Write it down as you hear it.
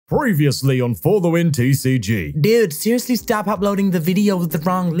Previously on ForTheWinTCG. Dude, seriously stop uploading the video with the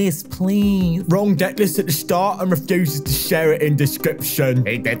wrong list, please. Wrong deck list at the start and refuses to share it in description.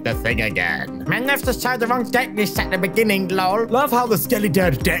 He did the thing again. Man left to show the wrong deck list at the beginning, lol. Love how the Skelly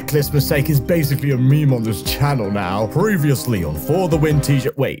Dad deck list mistake is basically a meme on this channel now. Previously on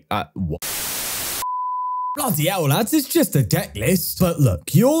ForTheWinTCG. Wait, what? Bloody hell, lads, it's just a deck list. But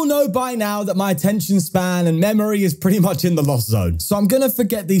look, you all know by now that my attention span and memory is pretty much in the lost zone. So I'm gonna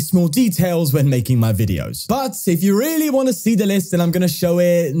forget these small details when making my videos. But if you really want to see the list, then I'm gonna show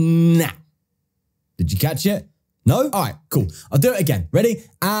it now. Did you catch it? No? All right, cool. I'll do it again. Ready?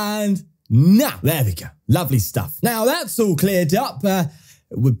 And now. There we go. Lovely stuff. Now that's all cleared up.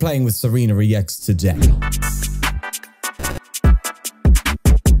 We're playing with Tsareena EX today.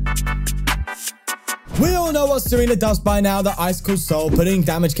 We all know what Tsareena does by now, the Icicle Soul, putting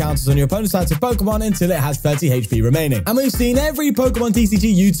damage counters on your opponent's active Pokemon until it has 30 HP remaining. And we've seen every Pokemon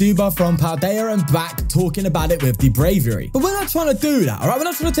TCG YouTuber from Paldea and back talking about it with the bravery. But we're not trying to do that, all right? We're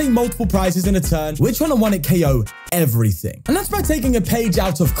not trying to take multiple prizes in a turn. We're trying to one-hit KO everything. And that's by taking a page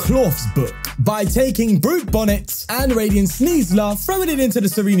out of Cloth's book, by taking Brute Bonnet and Radiant Sneasler, throwing it into the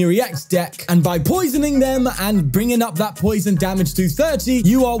Tsareena EX deck, and by poisoning them and bringing up that poison damage to 30,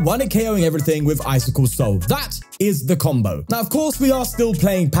 you are one-hit KOing everything with Icicle Soul. That is the combo. Now, of course, we are still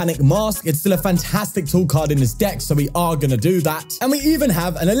playing Panic Mask. It's still a fantastic tool card in this deck, so we are going to do that. And we even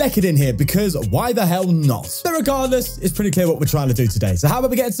have an Elekid in here, because why the hell not? But regardless, it's pretty clear what we're trying to do today. So how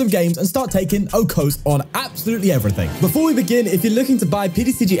about we get into some games and start taking OCOs on absolutely everything. Before we begin, if you're looking to buy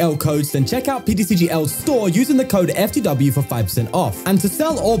PTCGL codes, then check out PTCGL's store using the code FTW for 5% off. And to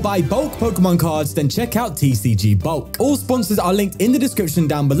sell or buy bulk Pokemon cards, then check out TCG Bulk. All sponsors are linked in the description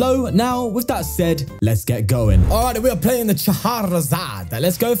down below. Now, with that said, let's get going. All right, we are playing the CRZ.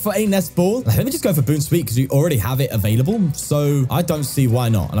 Let's go for a Nest Ball. Let me just go for Bounsweet because we already have it available. So I don't see why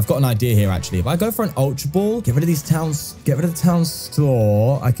not. And I've got an idea here, actually. If I go for an Ultra Ball, get rid of these towns, get rid of the Town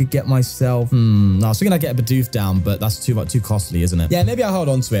Store, I could get myself, no, I was thinking I'd get a Bidoof down, but that's too costly, isn't it? Yeah, maybe I'll hold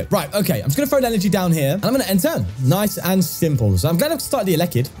on to it. Right, okay. I'm just going to throw an energy down here and I'm going to end turn. Nice and simple. So I'm glad I've started the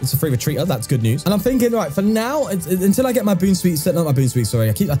Elekid. It's a free retreater. That's good news. And I'm thinking, right, for now, until I get my Bounsweet, not my Bounsweet, sorry.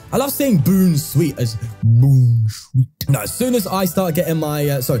 I love saying Bounsweet as Bounsweet. No, as soon as I start getting my,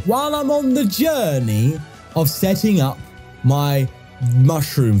 while I'm on the journey of setting up my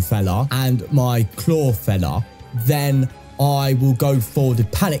mushroom fella and my claw fella, then I will go for the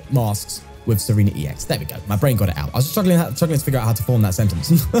panic masks with Tsareena EX. There we go. My brain got it out. I was struggling to figure out how to form that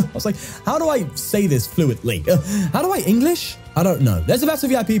sentence. I was like, how do I say this fluently? How do I English? I don't know. There's a Battle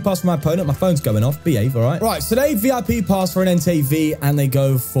VIP Pass for my opponent. My phone's going off. Behave, all right? Right, so they VIP Pass for an NTV and they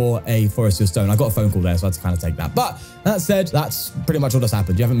go for a Forest of Stone. I got a phone call there, so I had to kind of take that. But that said, that's pretty much all that's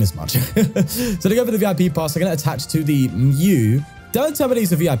happened. You haven't missed much. So they go for the VIP Pass. They're going to attach to the Mew. Don't tell me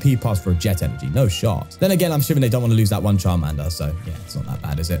these are VIP pass for a Jet Energy. No shot. Then again, I'm assuming they don't want to lose that one Charmander. So yeah, it's not that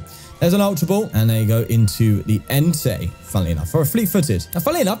bad, is it? There's an Ultra Ball and they go into the Entei, funnily enough, for a fleet-footed. Now,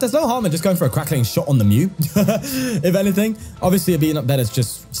 funnily enough, there's no harm in just going for a crackling shot on the Mew. If anything, obviously it'd be better to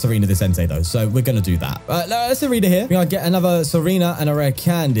just Tsareena this Entei though. So we're going to do that. Let's Irida here. We're going to get another Tsareena and a Rare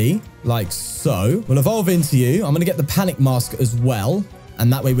Candy like so. We'll evolve into you. I'm going to get the Panic Mask as well.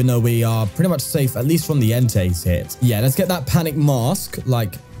 And that way we know we are pretty much safe, at least from the Entei's hit. Yeah, let's get that Panic Mask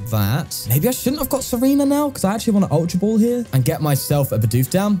like that. Maybe I shouldn't have got Tsareena now because I actually want an Ultra Ball here and get myself a Bidoof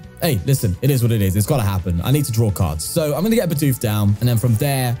down. Hey, listen, it is what it is. It's got to happen. I need to draw cards. So I'm going to get a Bidoof down. And then from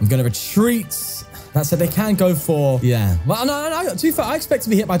there, I'm going to retreat. That said, they can go for, yeah. Well, no. To be fair, I expect to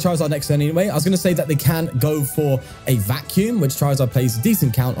be hit by Charizard next turn anyway. I was going to say that they can go for a Vacuum, which Charizard plays a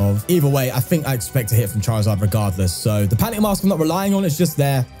decent count of. Either way, I think I expect to hit from Charizard regardless. So the Panic Mask I'm not relying on. It's just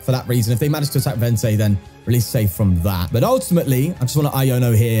there for that reason. If they manage to attack Entei, then release safe from that. But ultimately, I just want to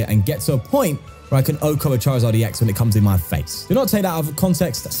Iono here and get to a point where I can OCO a Charizard EX when it comes in my face. Do not take that out of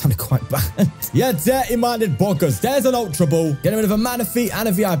context. That sounded quite bad. Yeah, dirty-minded boggers. There's an Ultra Ball. Getting rid of a Manaphy and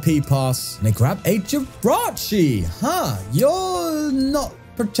a VIP Pass. And they grab a Jirachi. Huh, you're not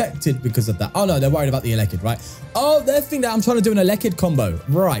protected because of that. Oh, no, they're worried about the Elekid, right? Oh, they think that I'm trying to do an Elekid combo.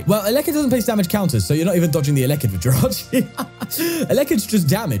 Right. Well, Elekid doesn't place damage counters, so you're not even dodging the Elekid with Jirachi. Elekid's just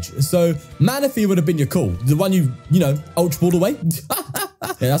damage. So Manaphy would have been your call. The one you Ultra Balled away.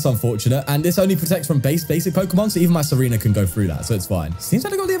 Yeah, that's unfortunate. And this only protects from basic Pokemon, so even my Tsareena can go through that, so it's fine. Seems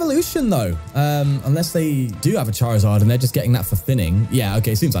like they got the evolution, though. Unless they do have a Charizard and they're just getting that for thinning. Yeah,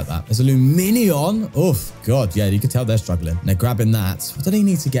 okay, seems like that. There's a Luminion. Oof, God, yeah, you can tell they're struggling. And they're grabbing that. What do they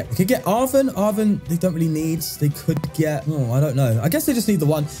need to get? They could get Arven. Arven, they don't really need. They could get, I don't know. I guess they just need the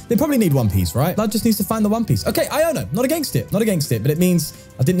one. They probably need one piece, right? Blood just needs to find the one piece. Okay, Iono, not against it. Not against it, but it means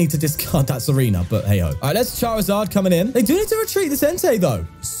I didn't need to discard that Tsareena, but hey-ho. All right, let's Charizard coming in. They do need to retreat this Entei, though. go.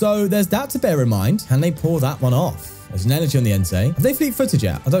 So there's that to bear in mind. Can they pull that one off? There's an energy on the Entei. Have they fleet footed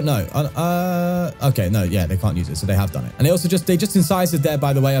yet? I don't know. Okay, no, yeah, they can't use it, so they have done it. And they just incised it there,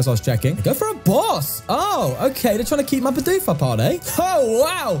 by the way, as I was checking. They go for a boss. Oh, okay. They're trying to keep my Bidoof up, are they? Oh,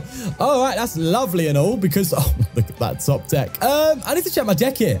 wow. All right, that's lovely and all because, oh, look at that top deck. I need to check my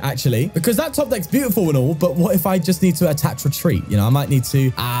deck here, actually, because that top deck's beautiful and all, but what if I just need to attach retreat? You know, I might need to,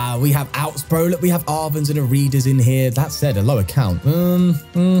 we have outs, bro. Look, we have Arvens and Iridas in here. That said, a lower count.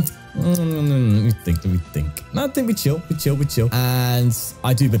 Let me think. No, I think we chill. And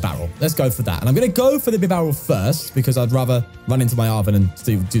I do Bibarel. Let's go for that. And I'm going to go for the Bibarel first because I'd rather run into my Arven and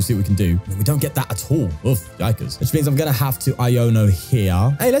see what we can do. And we don't get that at all. Oof, yikers. Which means I'm going to have to Iono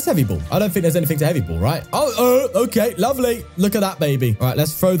here. Hey, let's heavy ball. I don't think there's anything to heavy ball, right? Oh, okay. Lovely. Look at that, baby. All right,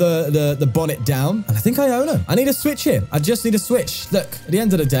 let's throw the bonnet down. And I think Iono. I need a switch here. I just need a switch. Look, at the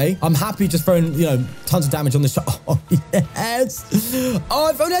end of the day, I'm happy just throwing, you know, tons of damage on this shot. Oh, yes. Oh,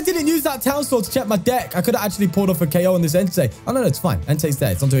 if only I didn't use that Town Store to check my deck. I could have actually pulled off a KO on this Entei. Oh, no, it's fine. Entei's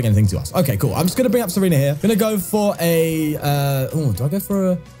there. It's not doing anything to us. Okay, cool. I'm just going to bring up Tsareena here. Going to go for a... do I go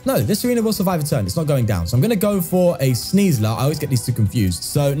for a... No, this Tsareena will survive a turn. It's not going down. So I'm going to go for a Sneasler. I always get these two confused.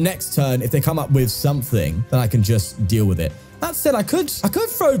 So next turn, if they come up with something, then I can just deal with it. That said, I could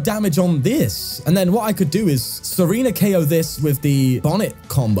throw damage on this. And then what I could do is Tsareena KO this with the Bonnet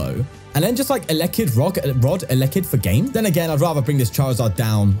combo. And then just like Elekid, Rod Elekid for game. Then again, I'd rather bring this Charizard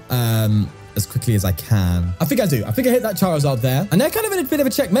down as quickly as I can. I think I do. I think I hit that Charizard there. And they're kind of in a bit of a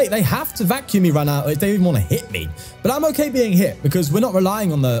checkmate. They have to vacuum me run out if they even want to hit me. But I'm okay being hit because we're not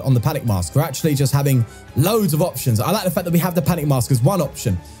relying on the Panic Mask. We're actually just having loads of options. I like the fact that we have the Panic Mask as one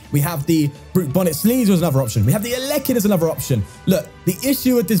option. We have the Brute Bonnet Sneasler as another option. We have the Elekid as another option. Look, the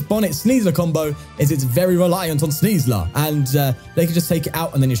issue with this Bonnet Sneasler combo is it's very reliant on Sneasler. And they can just take it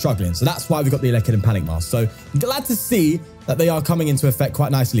out and then you're struggling. So that's why we got the Elekid and Panic Mask. So I'm glad to see that they are coming into effect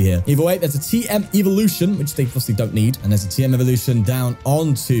quite nicely here. Either way, there's a TM Evolution, which they obviously don't need. And there's a TM Evolution down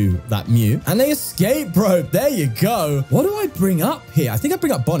onto that Mew. And they escape, bro. There you go. What do I bring up here? I think I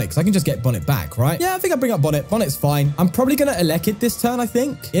bring up Bonnet because I can just get Bonnet back, right? Yeah, I think I bring up Bonnet. Bonnet's fine. I'm probably going to Elekid this turn, I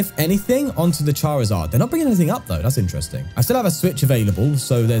think. If anything, onto the Charizard. They're not bringing anything up, though. That's interesting. I still have a switch available,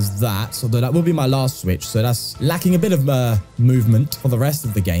 so there's that. Although that will be my last switch, so that's lacking a bit of movement for the rest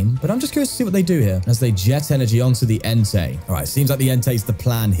of the game. But I'm just curious to see what they do here as they jet energy onto the Entei. All right, seems like the Entei's the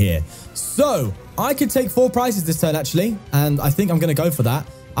plan here. So I could take 4 prizes this turn, actually, and I think I'm going to go for that.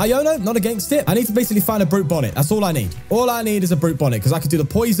 Iono, not against it. I need to basically find a Brute Bonnet. That's all I need. All I need is a Brute Bonnet because I could do the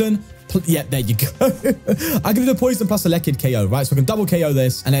poison. Yeah, there you go. I can do the poison plus Elekid KO, right? So I can double KO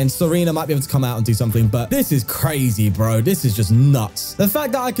this, and then Tsareena might be able to come out and do something. But this is crazy, bro. This is just nuts. The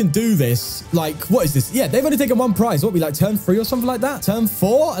fact that I can do this, like, what is this? Yeah, they've only taken 1 prize. What, be like turn 3 or something like that? Turn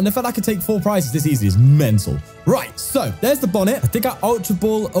 4? And the fact that I can take 4 prizes this easy is mental. Right, so there's the Bonnet. I think I Ultra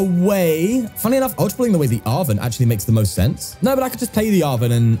Ball away. Funny enough, Ultra Balling away the Arven actually makes the most sense. No, but I could just play the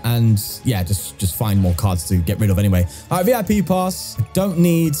Arven and yeah, just find more cards to get rid of anyway. All right, VIP Pass. I don't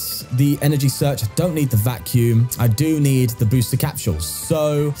need the Energy Search. I don't need the Vacuum. I do need the booster capsules.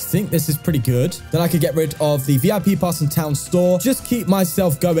 So I think this is pretty good. Then I could get rid of the VIP Pass and Town Store. Just keep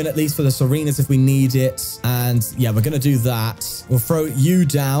myself going at least for the Tsareenas if we need it. And yeah, we're going to do that. We'll throw you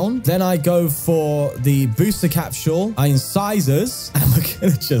down. Then I go for the booster capsule. I incisors. And we're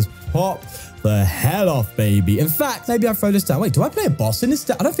going to just pop the hell off, baby. In fact, maybe I throw this down. Wait, do I play a boss in this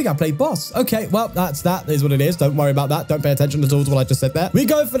deck? I don't think I play boss. Okay, well, that is what it is. Don't worry about that. Don't pay attention at all to what I just said there. We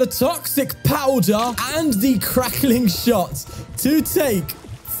go for the Toxic Powder and the Crackling Shot to take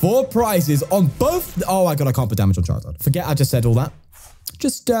 4 prizes on both. Oh my God, I can't put damage on Charizard. Forget I just said all that.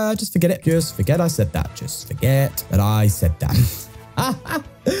 Just forget it. Just forget I said that. Just forget that I said that.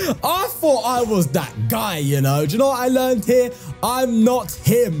 I thought I was that guy, you know. Do you know what I learned here? I'm not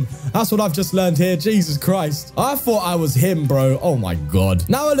him. That's what I've just learned here. Jesus Christ. I thought I was him, bro. Oh my God.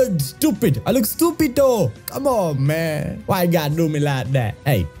 Now I look stupid. I look stupid though. Come on, man. Why you gotta do me like that?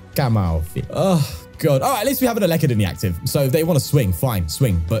 Hey, come on. Oh. God. All right, at least we have an Elekid in the active. So if they want to swing, fine,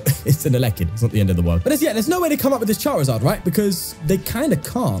 swing. But it's an Elekid. It's not the end of the world. But there's no way to come up with this Charizard, right? Because they kind of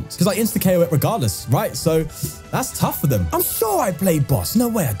can't. Because I insta-KO it regardless, right? So that's tough for them. I'm sure I play boss. No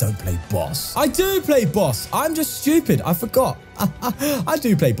way I don't play boss. I do play boss. I'm just stupid. I forgot. I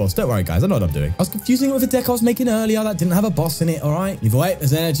do play boss. Don't worry, guys. I know what I'm doing. I was confusing it with a deck I was making earlier that didn't have a boss in it, all right? Either way,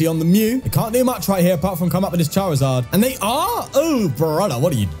 there's energy on the Mew. They can't do much right here apart from come up with this Charizard. And they are? Oh, brother,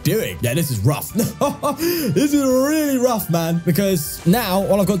 what are you doing? Yeah, this is rough. This is really rough, man. Because now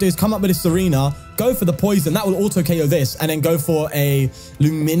all I've got to do is come up with this Tsareena, go for the poison. That will auto KO this and then go for a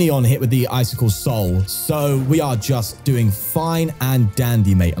Luminion hit with the Icicle Soul. So we are just doing fine and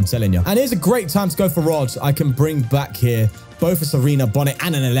dandy, mate. I'm telling you. And here's a great time to go for Rod. I can bring back here both a Tsareena, Bonnet,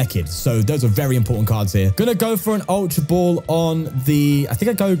 and an Elekid. So those are very important cards here. Gonna go for an Ultra Ball on the... I think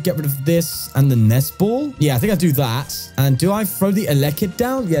I go get rid of this and the Nest Ball. Yeah, I think I do that. And do I throw the Elekid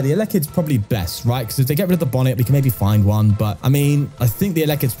down? Yeah, the Elekid's probably best, right? Because if they get rid of the Bonnet, we can maybe find one. But, I mean, I think the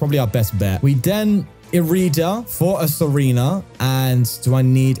Elekid's probably our best bet. We then... Irida for a Tsareena. And do I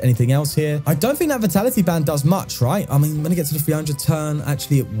need anything else here? I don't think that Vitality Band does much, right? I mean, when it gets to the 300 turn,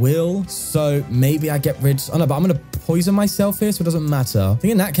 actually it will. So maybe I get rid... Oh, no, but I'm going to poison myself here, so it doesn't matter. I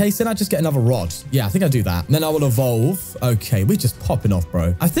think in that case, then I just get another Rod. Yeah, I think I do that. And then I will evolve. Okay, we're just popping off,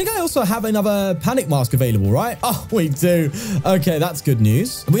 bro. I think I also have another Panic Mask available, right? Oh, we do. Okay, that's good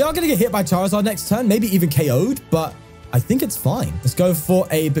news. We are going to get hit by Charizard next turn, maybe even KO'd, but... I think it's fine. Let's go for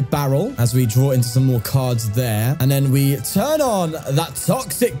a Bibarel as we draw into some more cards there. And then we turn on that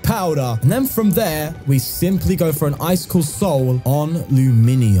Toxic Powder. And then from there, we simply go for an Icicle Soul on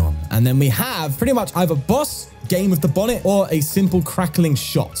Luminion. And then we have pretty much either boss, game with the Bonnet, or a simple Crackling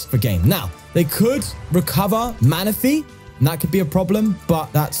Shot for game. Now, they could recover Manaphy, and that could be a problem,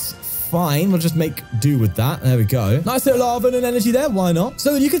 but that's fine. We'll just make do with that. There we go. Nice little Arven and energy there. Why not?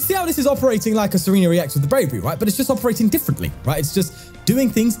 So you can see how this is operating like a Tsareena EX with the Bravery, right? But it's just operating differently, right? It's just doing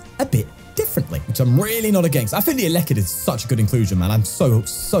things a bit differently, which I'm really not against. I think the Elekid is such a good inclusion, man. I'm so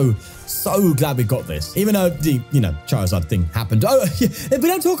glad we got this. Even though the, Charizard thing happened. Oh, yeah, we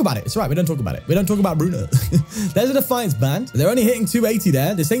don't talk about it. It's right. We don't talk about it. We don't talk about Bruno. There's a Defiance Band. They're only hitting 280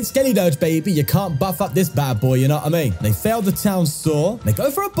 there. This ain't Skelly Dirge, baby. You can't buff up this bad boy. You know what I mean? They failed the Town Store. They go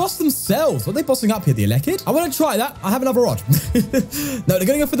for a boss themselves. What are they bossing up here, the Elekid? I want to try that. I have another Rod. No, they're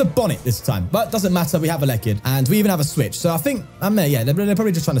going to go for the Bonnet this time. But doesn't matter. We have Elekid. And we even have a Switch. So I think, yeah, they're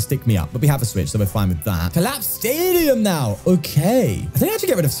probably just trying to stick me up. But we have a Switch, so we're fine with that. Collapse Stadium now. Okay. I think I should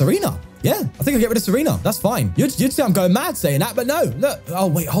get rid of Tsareena. Yeah, I think I'll get rid of Tsareena. That's fine. You'd say I'm going mad saying that, but no. Look. Oh,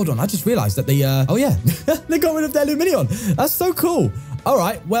 wait, hold on. I just realized that they, oh, yeah. They got rid of their Luminion. That's so cool. All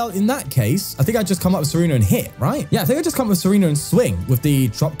right, well, in that case, I think I just come up with Tsareena and hit, right? Yeah, I think I just come up with Tsareena and swing with the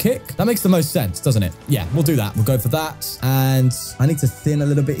drop kick. That makes the most sense, doesn't it? Yeah, we'll do that. We'll go for that. And I need to thin a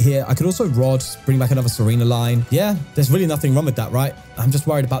little bit here. I could also Rod, bring back another Tsareena line. Yeah, there's really nothing wrong with that, right? I'm just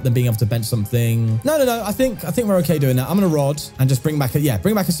worried about them being able to bench something. No. I think we're okay doing that. I'm going to Rod and just bring back a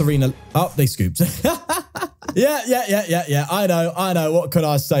Tsareena. Oh, they scooped. Yeah. I know. What could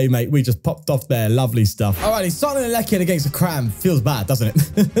I say, mate? We just popped off there. Lovely stuff. All right, he's starting an Elekid against a Cram. Feels bad, doesn't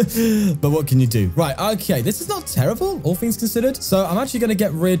it? But what can you do? Right, okay. This is not terrible, all things considered. So I'm actually going to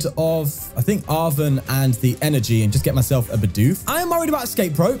get rid of, I think, Arven and the energy and just get myself a Bidoof. I am worried about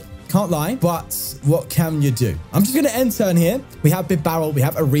Escape Rope. Can't lie, but what can you do? I'm just going to end turn here. We have Bibarel, we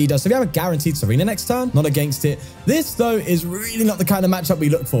have Irida, so we have a guaranteed Tsareena next turn. Not against it. This, though, is really not the kind of matchup we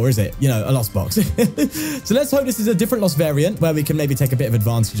look for, is it? A Lost Box. So let's hope this is a different Lost variant where we can maybe take a bit of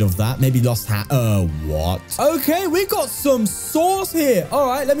advantage of that. Maybe Lost Hat. What? Okay, we got some sauce here. All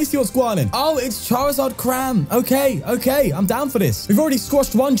right, let me see what's going on. Oh, it's Charizard Cram. Okay, I'm down for this. We've already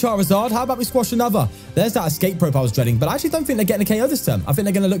squashed one Charizard. How about we squash another? There's that Escape Rope I was dreading, but I actually don't think they're getting a KO this turn. I think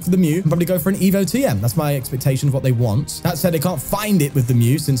they're going to look for the Mew and probably go for an Evo TM. That's my expectation of what they want. That said, they can't find it with the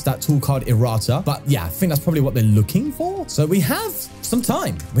Mew since that tool card errata. But yeah, I think that's probably what they're looking for. So we have some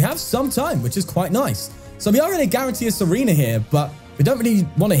time. Which is quite nice. So we are going to guarantee a Tsareena here, but we don't really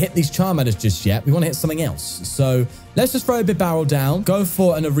want to hit these Charmanders just yet. We want to hit something else. So let's just throw a Bibarel down. Go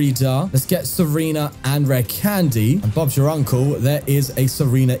for an Irida. Let's get Tsareena and Rare Candy. And Bob's your uncle. There is a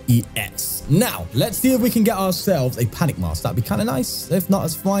Tsareena EX. Now, let's see if we can get ourselves a Panic Mask. That'd be kind of nice. If not,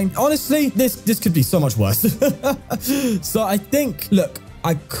 it's fine. Honestly, this could be so much worse. So I think, look,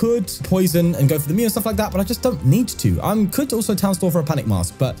 I could poison and go for the Mew and stuff like that, but I just don't need to. I could also Town Store for a Panic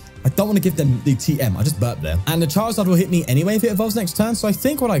Mask, but I don't want to give them the TM. I just burped there. And the Charizard will hit me anyway if it evolves next turn. So I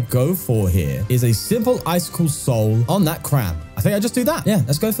think what I go for here is a simple Icicle Soul on that Cram. I think I just do that. Yeah,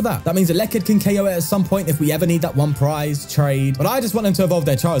 let's go for that. That means Elekid can KO it at some point if we ever need that one prize trade. But I just want them to evolve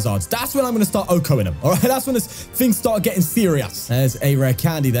their Charizards. That's when I'm going to start OHKOing them. All right, that's when things start getting serious. There's a Rare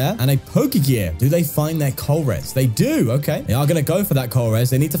Candy there and a Pokegear. Do they find their Colress? They do. Okay, they are going to go for that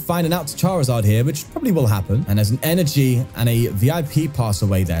Colress. They need to find an out to Charizard here, which probably will happen. And there's an Energy and a VIP pass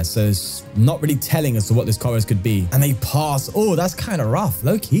away there. So it's not really telling us what this Colress could be. And they pass. Oh, that's kind of rough.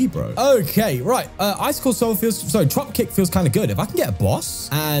 Low key, bro. Okay, right. Icicle Soul Drop Kick feels kind of good. If I can get a boss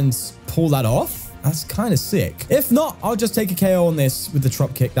and pull that off, that's kind of sick. If not, I'll just take a KO on this with the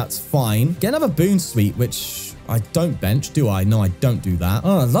drop kick. That's fine. Get another Bounsweet, which I don't bench, do I? No, I don't do that.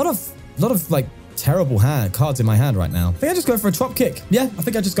 Oh, a lot of like terrible cards in my hand right now. I think I just go for a drop kick. Yeah, I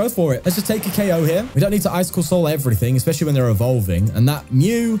think I just go for it. Let's just take a KO here. We don't need to Icicle Soul everything, especially when they're evolving. And that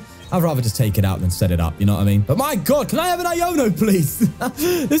Mew, I'd rather just take it out than set it up. You know what I mean? But my God, can I have an Iono, please?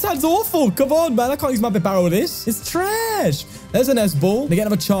 This hand's awful. Come on, man. I can't use my Bibarel with this. It's trash. There's a Nest Ball. They get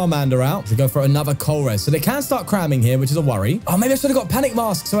another Charmander out. They go for another Colress. So they can start cramming here, which is a worry. Oh, maybe I should have got Panic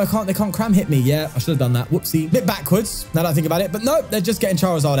Mask so they can't cram hit me. Yeah, I should have done that. Whoopsie. Bit backwards, now that I think about it. But no, they're just getting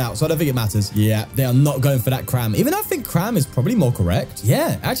Charizard out, so I don't think it matters. Yeah, they are not going for that cram. Even though I think cram is probably more correct.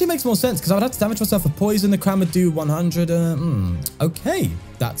 Yeah, it actually makes more sense because I would have to damage myself with poison. The cram would do 100. Okay.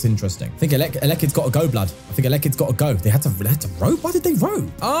 That's interesting. I think Elekid's got to go, blood. I think Elekid's got to go. They had to rope? Why did they rope?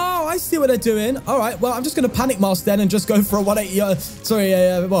 Oh, I see what they're doing. All right, well, I'm just going to Panic Mask then and just go for a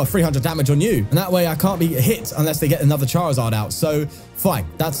 180, 300 damage on you. And that way I can't be hit unless they get another Charizard out. So fine,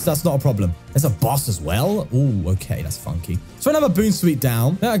 that's not a problem. There's a boss as well. Ooh, okay, that's funky. So another Bounsweet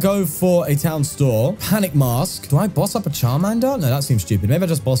down. Then I go for a Town Store. Panic Mask. Do I boss up a Charmander? No, that seems stupid. Maybe I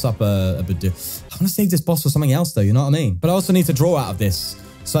just boss up a Bidoof. I want to save this boss for something else though, you know what I mean? But I also need to draw out of this.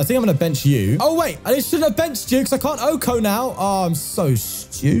 So I think I'm going to bench you. Oh, wait. I shouldn't have benched you because I can't Oko now. Oh, I'm so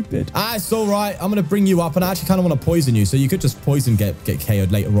stupid. It's all right. I'm going to bring you up, and I actually kind of want to poison you. So you could just poison get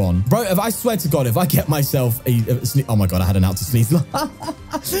KO'd later on. Bro, if I swear to God, if I get myself oh, my God, I had an out to Sneasler.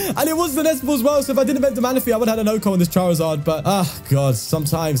 And it was the Nest Ball as well. So if I didn't invent the Manaphy, I would have had an Oko on this Charizard. But, oh, God,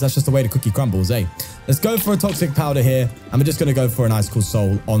 sometimes that's just the way the cookie crumbles, eh? Let's go for a Toxic Powder here. And we're just going to go for an Icicle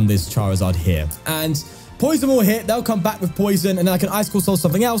Soul on this Charizard here. And poison will hit, they'll come back with poison, and then I can Icicle Soul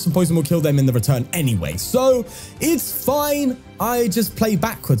something else, and poison will kill them in the return anyway. So it's fine. I just play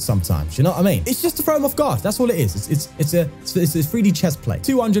backwards sometimes. You know what I mean? It's just to throw them off guard. That's all it is. It's a 3D chess play.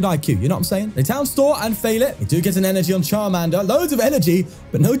 200 IQ. You know what I'm saying? They Town Store and fail it. They do get an energy on Charmander. Loads of energy,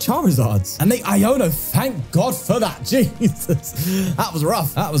 but no Charizards. And they Iono. Thank God for that. Jesus. That was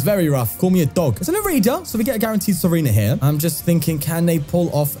rough. That was very rough. Call me a dog. It's an Irida, so we get a guaranteed Tsareena here. I'm just thinking, can they pull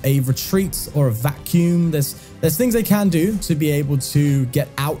off a retreat or a vacuum? There's things they can do to be able to get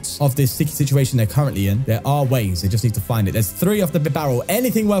out of this sticky situation they're currently in. There are ways. They just need to find it. There's 3 off the Bibarel.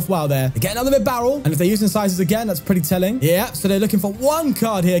 Anything worthwhile there. They get another Bibarel. And if they're using sizes again, that's pretty telling. Yeah, so they're looking for 1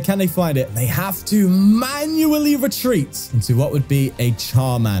 card here. Can they find it? They have to manually retreat into what would be a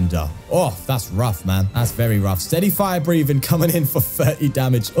Charmander. Oh, that's rough, man. That's very rough. Steady fire breathing coming in for 30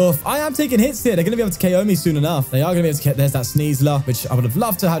 damage. Oof. I am taking hits here. They're going to be able to KO me soon enough. They are going to be able to get... There's that Sneasler, which I would have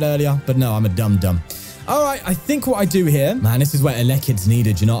loved to have had earlier. But no, I'm a dum-dum. All right, I think what I do here, man, this is where Elekid's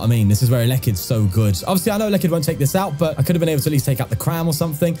needed, you know what I mean? This is where Elekid's so good. Obviously, I know Elekid won't take this out, but I could have been able to at least take out the Cram or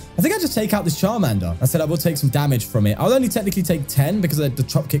something. I think I just take out this Charmander. I said I will take some damage from it. I'll only technically take 10 because the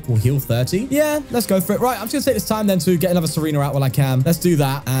Chop Kick will heal 30. Yeah, let's go for it. Right, I'm just going to take this time then to get another Tsareena out while I can. Let's do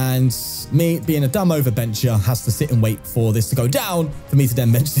that. And me, being a dumb overbencher, has to sit and wait for this to go down for me to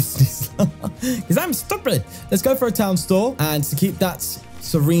then bench this because I'm stupid. Let's go for a Town Store, and to keep that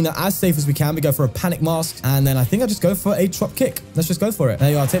Tsareena as safe as we can, we go for a Panic Mask, and then I think I just go for a Drop Kick. Let's just go for it.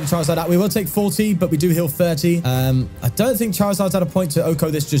 There you are. Take the Charizard out. We will take 40, but we do heal 30. I don't think Charizard's at a point to Oko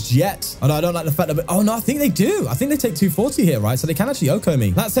this just yet. Oh, no, I don't like the fact that... Oh, no, I think they do. I think they take 240 here, right? So they can actually Oko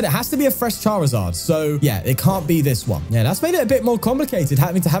me. That said, it has to be a fresh Charizard. So, yeah, it can't be this one. Yeah, that's made it a bit more complicated,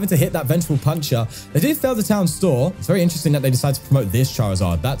 having to hit that Vengeful Puncher. They did fail the Town Store. It's very interesting that they decided to promote this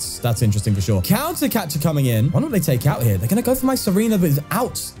Charizard. That's interesting for sure. Counter Catcher coming in. What do they take out here? They're going to go for my Tsareena without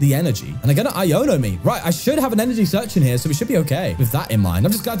the energy. And they're going to Iono me. Right, I should have an energy search in here, so we should be okay with that in mind.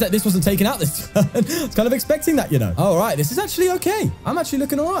 I'm just glad that this wasn't taken out this turn. I was kind of expecting that, you know. All right, this is actually okay. I'm actually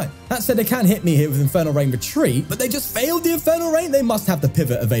looking all right. That said, they can hit me here with Infernal Rain Retreat, but they just failed the Infernal Rain. They must have the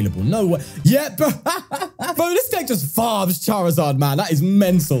pivot available. No way. Yeah, bro. Bro, this deck just farms Charizard, man. That is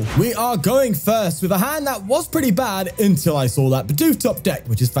mental. We are going first with a hand that was pretty bad until I saw that Bidoof top deck,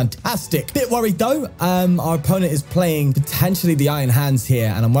 which is fantastic. Bit worried, though. Our opponent is playing potentially the Iron Hands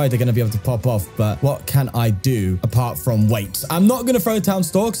here, and I'm worried they're going to be able to pop off, but what can I do apart from wait? I'm not going to throw Town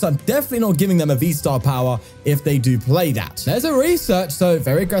Store because I'm definitely not giving them a V-Star power if they do play that. There's a research, so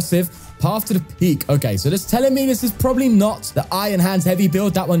very aggressive. Path to the Peak. Okay, so that's telling me this is probably not the Iron Hands heavy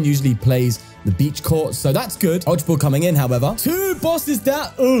build. That one usually plays the Beach Court, so that's good. Ultra Ball coming in, however. 2 bosses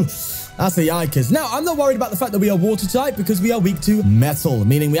down. Ugh. That's the Yikers. Now, I'm not worried about the fact that we are water type because we are weak to metal,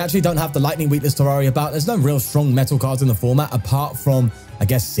 meaning we actually don't have the lightning weakness to worry about. There's no real strong metal cards in the format apart from, I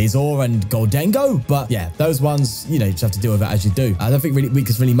guess, Scizor and Goldengo. But yeah, those ones, you know, you just have to deal with it as you do. I don't think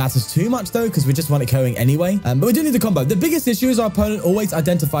weakness really matters too much, though, because we just want it going anyway. But we do need the combo. The biggest issue is our opponent always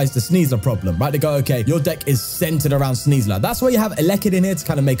identifies the Sneasler problem, right? They go, okay, your deck is centered around Sneasler. That's why you have Elekid in here to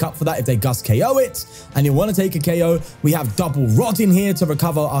kind of make up for that if they Gust KO it and you want to take a KO. We have Double Rod in here to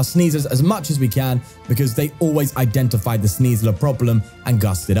recover our Sneasler Sneaslers as much as we can because they always identify the Sneasler problem and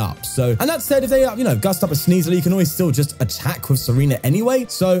gust it up. So, and that said, if they, gust up a Sneasler, you can always still just attack with Tsareena anyway.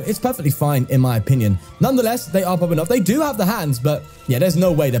 So it's perfectly fine in my opinion. Nonetheless, they are popping off. They do have the hands, but yeah, there's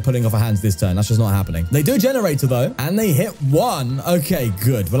no way they're pulling off a hands this turn. That's just not happening. They do generator though, and they hit 1. Okay,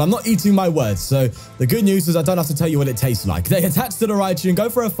 good. Well, I'm not eating my words. So the good news is I don't have to tell you what it tastes like. They attach to the Raichu and go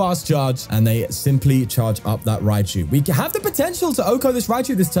for a fast charge, and they simply charge up that Raichu. We have the potential to OHKO this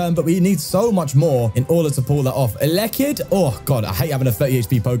Raichu this turn, but we need so much more in order to pull that off. Elekid, oh god, I hate having a 30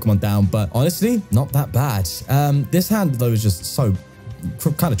 HP Pokemon down, but honestly, not that bad. This hand though is just so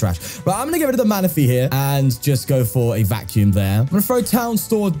kind of trash. Right, I'm going to get rid of the Manaphy here and just go for a vacuum there. I'm going to throw Town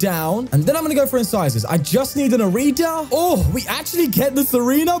Store down, and then I'm going to go for incisors. I just need an Irida. Oh, we actually get the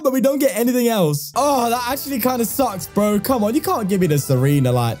Tsareena, but we don't get anything else. Oh, that actually kind of sucks, bro. Come on, you can't give me the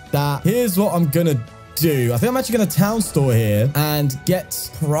Tsareena like that. Here's what I'm going to do. I think I'm actually going to Town Store here and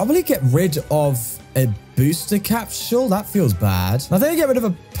probably get rid of a booster capsule. That feels bad. I think I get rid of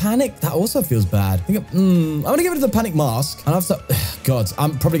a panic. That also feels bad. I think I'm gonna get rid of the panic mask. And I have to, god,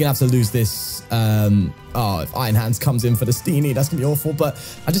 I'm probably gonna have to lose this. If Iron Hands comes in for the Steenee, that's gonna be awful. But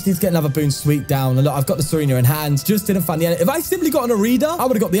I just need to get another Bounsweet down. And look, I've got the Tsareena in hand. Just didn't find the energy. If I simply got an Irida, I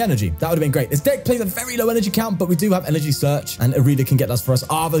would have got the energy. That would have been great. This deck plays a very low energy count, but we do have Energy Search, and Irida can get that for us.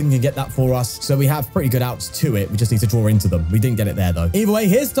 Arven can get that for us. So we have pretty good outs to it. We just need to draw into them. We didn't get it there though. Either way,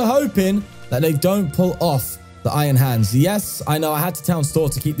 here's to hoping that they don't pull off the Iron Hands. Yes, I know I had to Town Store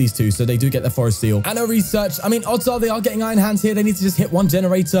to keep these two, so they do get the Forest Seal. And a research. I mean, odds are they are getting Iron Hands here. They need to just hit 1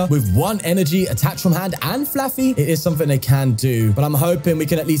 generator with 1 energy attached from hand and Fluffy. It is something they can do, but I'm hoping we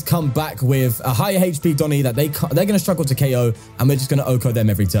can at least come back with a higher HP Donnie that they're going to struggle to KO, and we're just going to OHKO them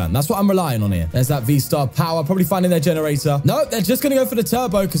every turn. That's what I'm relying on here. There's that V-Star power, probably finding their generator. No, they're just going to go for the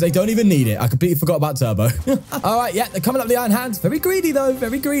Turbo because they don't even need it. I completely forgot about Turbo. All right, yeah, they're coming up the Iron Hands. Very greedy though,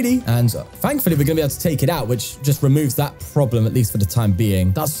 very greedy. And thankfully, we're going to be able to take it out, which just removes that problem, at least for the time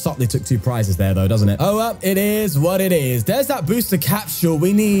being. Does suck they took 2 prizes there though, doesn't it? Oh well, it is what it is. There's that booster capsule.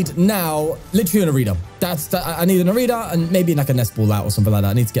 We need now literally an Irida. I need an Irida and maybe like a Nest Ball out or something like that.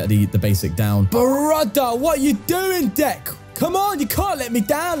 I need to get the basic down. Brother, what are you doing, deck? Come on, you can't let me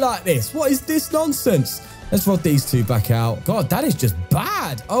down like this. What is this nonsense? Let's roll these 2 back out. God, that is just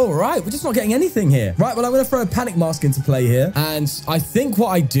bad. All right, we're just not getting anything here. Right, well, I'm going to throw a Panic Mask into play here. And I think what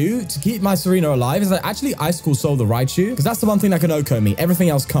I do to keep my Tsareena alive is I actually Ice Cool Soul the Raichu, because that's the one thing that can OHKO me. Everything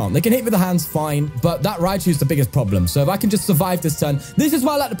else can't. They can hit with the hands fine, but that Raichu is the biggest problem. So if I can just survive this turn, this is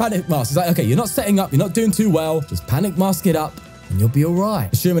why I like the Panic Mask. It's like, okay, you're not setting up, you're not doing too well. Just Panic Mask it up, and you'll be all right.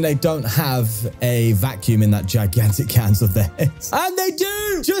 Assuming they don't have a vacuum in that gigantic cans of theirs. And they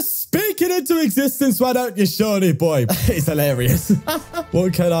do! Just speak it into existence, why don't you, Shawnee boy? It's hilarious.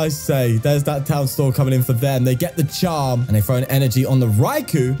 What can I say? There's that Town Store coming in for them. They get the charm, and they throw an energy on the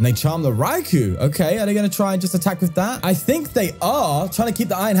Raikou, and they charm the Raikou. Okay, are they going to try and just attack with that? I think they are trying to keep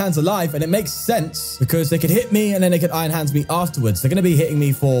the Iron Hands alive, and it makes sense because they could hit me, and then they could Iron Hands me afterwards. They're going to be hitting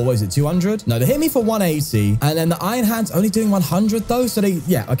me for, what is it, 200? No, they hit me for 180, and then the Iron Hands only doing 100 though, so they,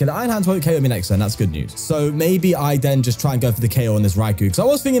 yeah, okay, the Iron Hands won't KO me next turn. That's good news. So maybe I then just try and go for the KO on this Raikou, because I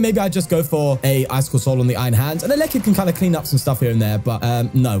was thinking maybe I'd just go for a Icicle Soul on the Iron Hands, and Elekid can kind of clean up some stuff here and there, but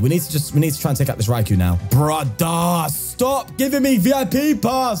no, we need to try and take out this Raikou now. Brother, stop giving me VIP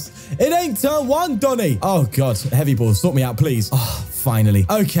pass. It ain't turn 1, Donnie. Oh god, Heavy Ball, sort me out, please. Oh, finally.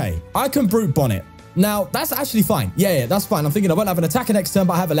 Okay, I can Brute Bonnet. Now, that's actually fine. Yeah, that's fine. I'm thinking I won't have an attacker next turn,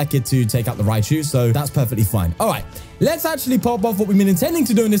 but I have Elekid to take out the Raichu, so that's perfectly fine. All right, let's actually pop off what we've been intending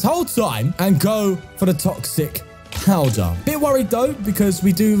to do in this whole time and go for the Toxic Powder. Bit worried, though, because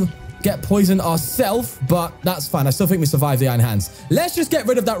we do get poisoned ourselves, but that's fine. I still think we survived the Iron Hands. Let's just get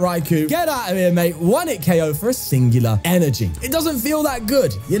rid of that Raikou. Get out of here, mate. 1-hit KO for a singular energy. It doesn't feel that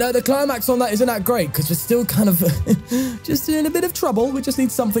good. You know, the climax on that isn't that great because we're still kind of just in a bit of trouble. We just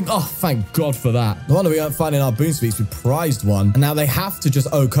need something. Oh, thank God for that. No wonder we aren't finding our Bounsweets. We prized one. And now they have to just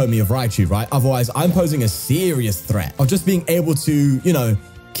OHKO me of Raichu, right? Otherwise, I'm posing a serious threat of just being able to, you know,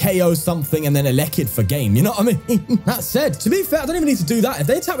 KO something and then Elekid for game. You know what I mean? That said, to be fair, I don't even need to do that. If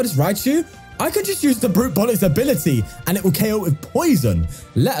they attack with this Raichu, I could just use the Brute Bonnet's ability and it will KO with poison,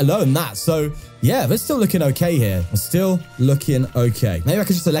 let alone that. So yeah, we're still looking okay here. We're still looking okay. Maybe I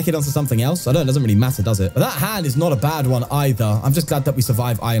could just Elekid onto something else. I don't know. It doesn't really matter, does it? But that hand is not a bad one either. I'm just glad that we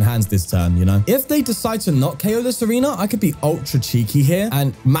survived Iron Hands this turn, you know? If they decide to not KO this Tsareena, I could be ultra cheeky here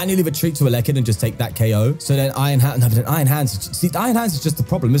and manually retreat to Elekid and just take that KO. So then Iron Hands... No, but then Iron Hands... See, Iron Hands is just the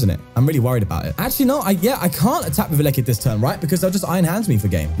problem, isn't it? I'm really worried about it. Actually, no. I can't attack with Elekid this turn, right? Because they'll just Iron Hands me for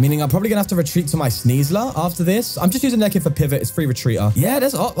game. Meaning I'm probably going to have to retreat retreat to my Sneasler after this. I'm just using Elekid for pivot. It's free retreater. Yeah,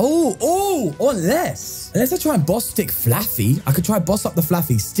 there's... Unless I try and boss stick Flaffy. I could try boss up the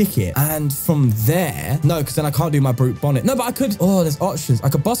Flaffy, stick it. And from there... No, because then I can't do my Brute Bonnet. No, but I could... Oh, there's options. I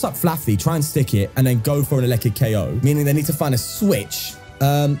could boss up Flaffy, try and stick it, and then go for an Elekid KO. Meaning they need to find a switch.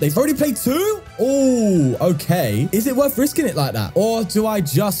 They've already played 2? Oh, okay. Is it worth risking it like that? Or do I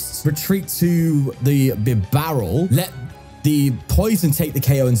just retreat to the Bibarel, let the Poison take the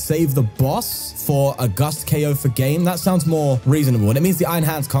KO and save the boss for a Gust KO for game? That sounds more reasonable. And it means the Iron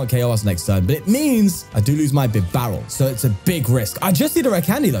Hands can't KO us next turn, but it means I do lose my Bibarel. So it's a big risk. I just need a Rare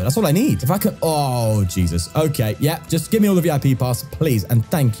Candy though. That's all I need. If I could... Oh, Jesus. Okay. Yeah. Just give me all the VIP pass, please. And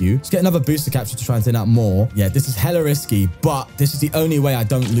thank you. Just get another booster capture to try and thin out more. Yeah, this is hella risky, but this is the only way I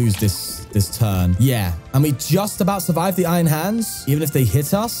don't lose this turn. Yeah. And we just about survive the Iron Hands, even if they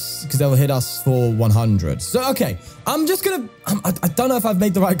hit us, because they'll hit us for 100. So, okay. I'm just going to... I don't know if I've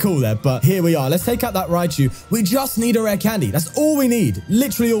made the right call there, but here we are. Let's take out that Raichu. We just need a Rare Candy. That's all we need.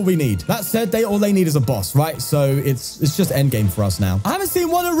 Literally all we need. That said, all they need is a boss, right? So it's just endgame for us now. I haven't seen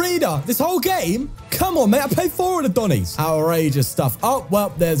one Irida this whole game. Come on, mate. I played 4 of the Donnies. Outrageous stuff. Oh, well,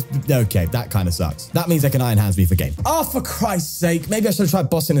 there's... Okay, that kind of sucks. That means they can Iron Hands me for game. Oh, for Christ's sake. Maybe I should have tried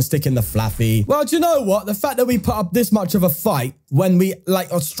bossing and sticking the Flaffy. Well, do you know what? The fact that we put up this much of a fight when we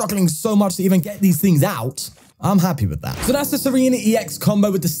are struggling so much to even get these things out... I'm happy with that. So that's the Tsareena EX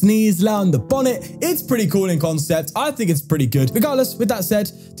combo with the Sneasler and the Bonnet. It's pretty cool in concept. I think it's pretty good. Regardless, with that said,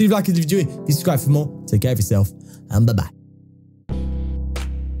 do you like it if you do it? Please subscribe for more. Take care of yourself and bye-bye.